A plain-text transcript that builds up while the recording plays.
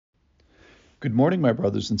Good morning, my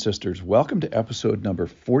brothers and sisters. Welcome to episode number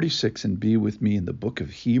 46 and be with me in the book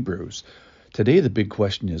of Hebrews. Today, the big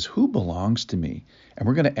question is, who belongs to me? And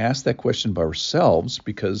we're going to ask that question by ourselves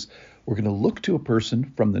because we're going to look to a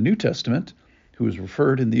person from the New Testament who is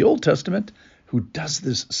referred in the Old Testament who does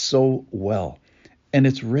this so well. And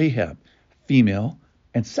it's Rahab, female.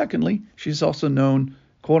 And secondly, she's also known,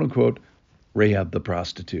 quote unquote, Rahab the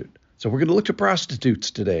prostitute. So we're going to look to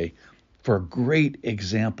prostitutes today for a great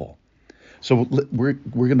example. So we're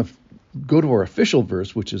going to go to our official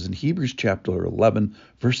verse, which is in Hebrews chapter 11,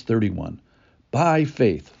 verse 31. By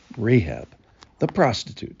faith, Rahab, the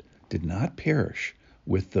prostitute, did not perish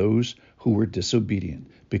with those who were disobedient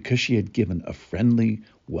because she had given a friendly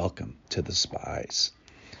welcome to the spies.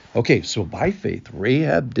 Okay, so by faith,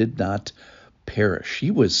 Rahab did not perish. She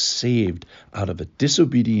was saved out of a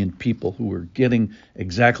disobedient people who were getting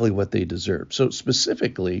exactly what they deserved. So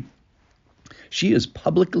specifically, she is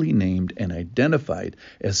publicly named and identified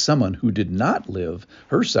as someone who did not live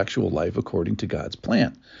her sexual life according to God's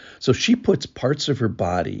plan. So she puts parts of her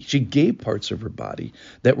body, she gave parts of her body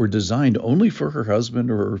that were designed only for her husband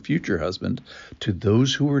or her future husband to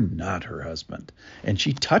those who were not her husband. And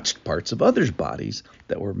she touched parts of others' bodies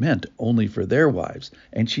that were meant only for their wives.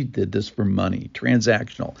 And she did this for money,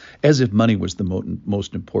 transactional, as if money was the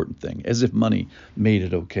most important thing, as if money made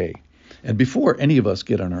it okay. And before any of us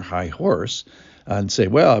get on our high horse and say,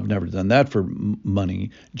 well, I've never done that for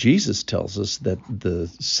money, Jesus tells us that the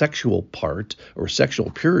sexual part or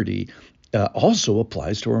sexual purity also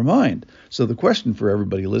applies to our mind. So the question for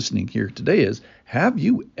everybody listening here today is, have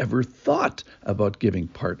you ever thought about giving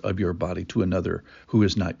part of your body to another who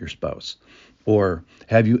is not your spouse? Or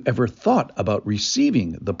have you ever thought about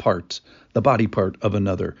receiving the body part of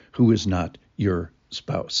another who is not your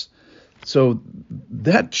spouse? So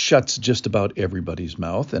that shuts just about everybody's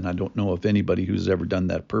mouth, and I don't know if anybody who's ever done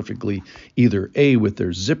that perfectly, either A, with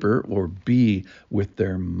their zipper, or B, with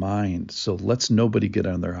their mind. So let's nobody get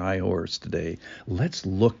on their high horse today. Let's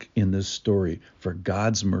look in this story for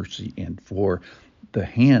God's mercy and for the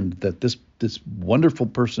hand that this wonderful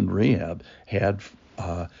person Rahab had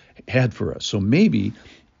for us. So maybe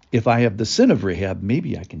if I have the sin of Rahab,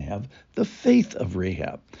 maybe I can have the faith of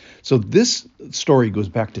Rahab. So this story goes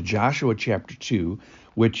back to Joshua chapter 2,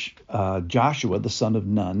 which Joshua, the son of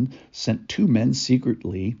Nun, sent two men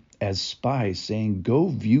secretly as spies, saying, go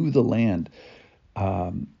view the land.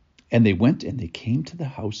 And they went and they came to the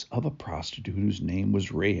house of a prostitute whose name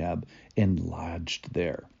was Rahab and lodged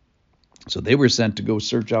there. So they were sent to go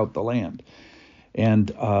search out the land.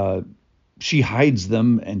 And she hides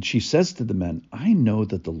them, and she says to the men, I know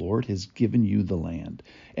that the Lord has given you the land,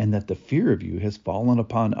 and that the fear of you has fallen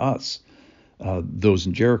upon us, those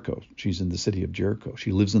in Jericho. She's in the city of Jericho.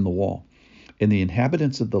 She lives in the wall. And the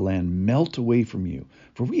inhabitants of the land melt away from you,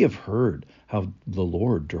 for we have heard how the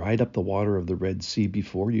Lord dried up the water of the Red Sea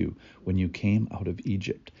before you when you came out of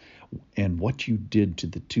Egypt, and what you did to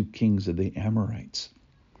the two kings of the Amorites.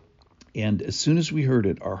 And as soon as we heard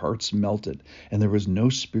it, our hearts melted, and there was no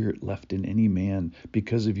spirit left in any man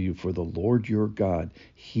because of you. For the Lord your God,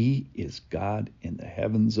 he is God in the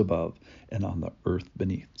heavens above and on the earth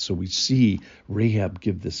beneath. So we see Rahab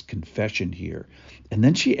give this confession here. And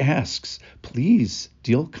then she asks, please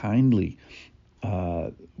deal kindly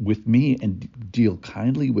with me and deal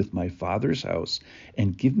kindly with my father's house,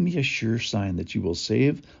 and give me a sure sign that you will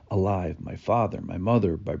save alive my father, my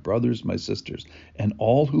mother, my brothers, my sisters, and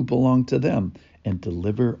all who belong to them, and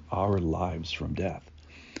deliver our lives from death.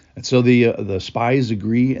 And so the spies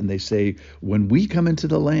agree, and they say, when we come into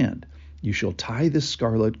the land, you shall tie this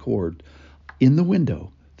scarlet cord in the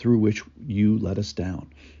window through which you let us down.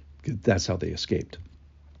 That's how they escaped.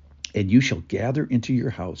 And you shall gather into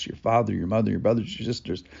your house your father, your mother, your brothers, your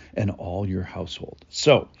sisters, and all your household.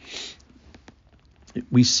 So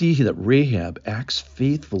we see that Rahab acts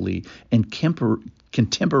faithfully and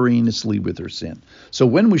contemporaneously with her sin. So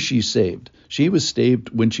when was she saved? She was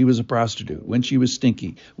saved when she was a prostitute, when she was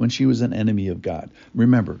stinky, when she was an enemy of God.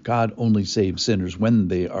 Remember, God only saves sinners when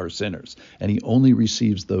they are sinners, and he only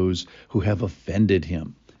receives those who have offended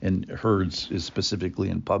him. And hers is specifically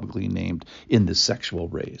and publicly named in the sexual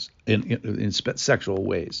ways, in sexual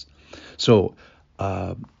ways. So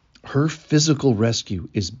her physical rescue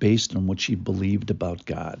is based on what she believed about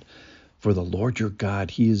God. For the Lord your God,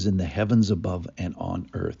 he is in the heavens above and on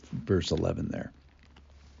earth. Verse 11 there.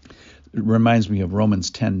 It reminds me of Romans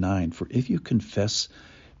 10:9. For if you confess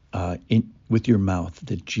with your mouth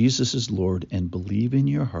that Jesus is Lord and believe in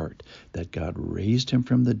your heart that God raised him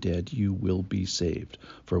from the dead, you will be saved.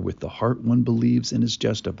 For with the heart one believes and is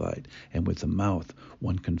justified, and with the mouth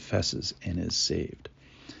one confesses and is saved.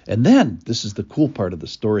 And then, this is the cool part of the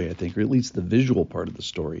story, I think, or at least the visual part of the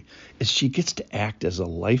story, is she gets to act as a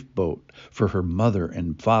lifeboat for her mother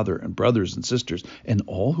and father and brothers and sisters and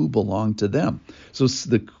all who belong to them. So it's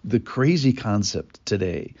the crazy concept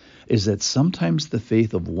today is that sometimes the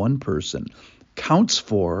faith of one person counts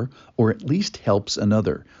for or at least helps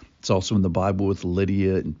another. It's also in the Bible with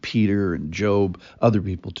Lydia and Peter and Job, other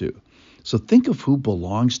people too. So think of who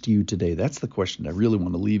belongs to you today. That's the question I really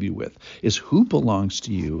want to leave you with, is who belongs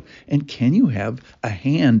to you, and can you have a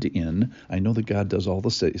hand in, I know that God does all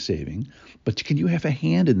the saving, but can you have a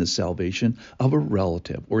hand in the salvation of a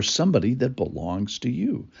relative or somebody that belongs to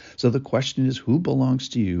you? So the question is, who belongs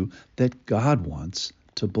to you that God wants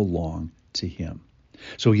to belong to him?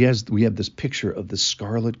 So we have this picture of the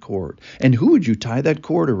scarlet cord. And who would you tie that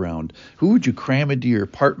cord around? Who would you cram into your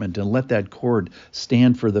apartment and let that cord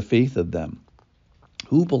stand for the faith of them?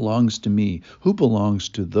 Who belongs to me? Who belongs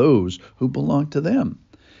to those who belong to them?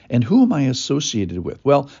 And who am I associated with?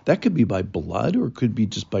 Well, that could be by blood, or it could be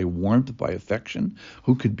just by warmth, by affection.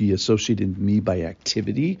 Who could be associated with me by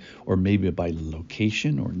activity, or maybe by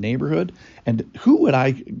location or neighborhood? And who would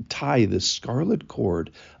I tie this scarlet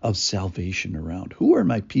cord of salvation around? Who are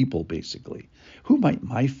my people, basically? Who might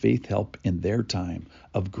my faith help in their time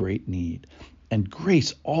of great need? And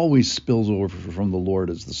grace always spills over from the Lord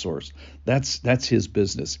as the source. That's his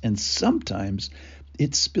business. And sometimes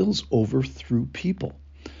it spills over through people.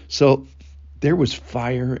 So there was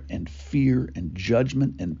fire and fear and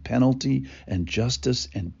judgment and penalty and justice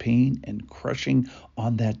and pain and crushing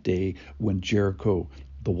on that day when Jericho,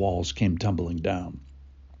 the walls came tumbling down.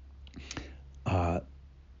 But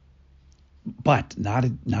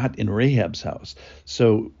not in Rahab's house.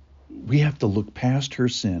 So we have to look past her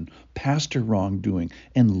sin, past her wrongdoing,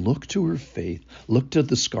 and look to her faith, look to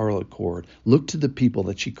the scarlet cord, look to the people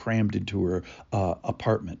that she crammed into her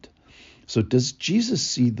apartment. So does Jesus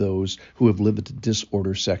see those who have lived a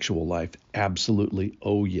disordered sexual life? Absolutely.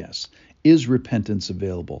 Oh, yes. Is repentance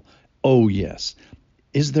available? Oh, yes.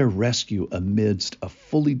 Is there rescue amidst a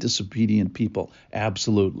fully disobedient people?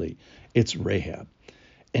 Absolutely. It's Rahab.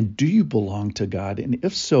 And do you belong to God? And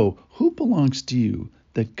if so, who belongs to you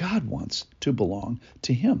that God wants to belong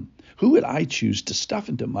to him? Who would I choose to stuff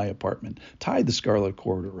into my apartment, tie the scarlet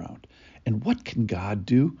cord around? And what can God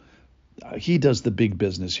do? He does the big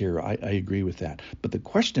business here. I agree with that. But the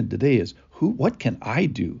question today is, what can I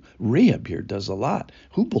do? Rahab here does a lot.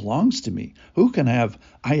 Who belongs to me? Who can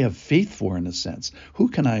I have faith for, in a sense? Who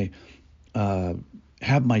can I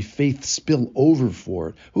have my faith spill over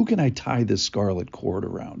for? Who can I tie this scarlet cord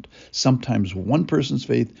around? Sometimes one person's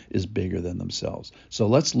faith is bigger than themselves. So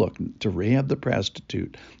let's look to Rahab the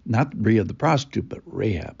prostitute, not Rahab the prostitute, but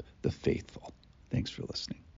Rahab the faithful. Thanks for listening.